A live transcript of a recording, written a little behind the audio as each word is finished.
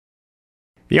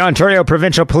The Ontario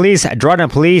Provincial Police, Dryden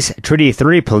Police, Treaty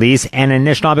 3 Police, and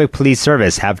Anishinaabe Police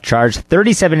Service have charged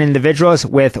 37 individuals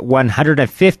with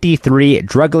 153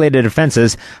 drug-related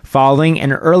offenses following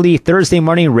an early Thursday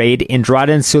morning raid in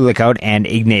Dryden, Sioux-Lookout, and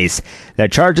Ignace. The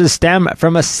charges stem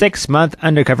from a 6-month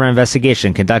undercover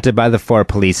investigation conducted by the 4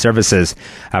 police services.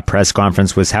 A press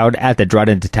conference was held at the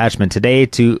Dryden detachment today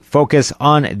to focus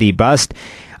on the bust.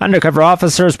 Undercover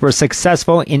officers were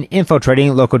successful in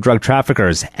infiltrating local drug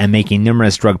traffickers and making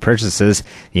numerous drug purchases.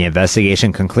 The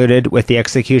investigation concluded with the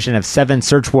execution of 7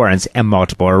 search warrants and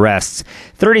multiple arrests.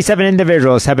 37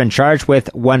 individuals have been charged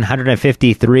with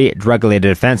 153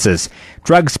 drug-related offenses.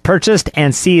 Drugs purchased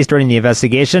and seized during the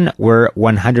investigation were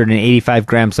 185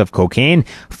 grams of cocaine,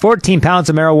 14 pounds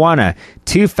of marijuana,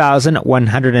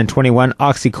 2,121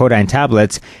 oxycodone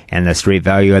tablets, and the street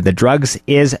value of the drugs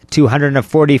is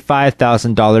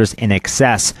 $245,000 in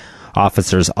excess.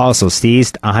 Officers also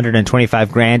seized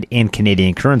 $125,000 in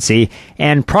Canadian currency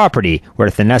and property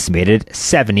worth an estimated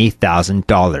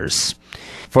 $70,000.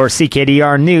 For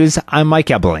CKDR News, I'm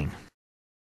Mike Ebling.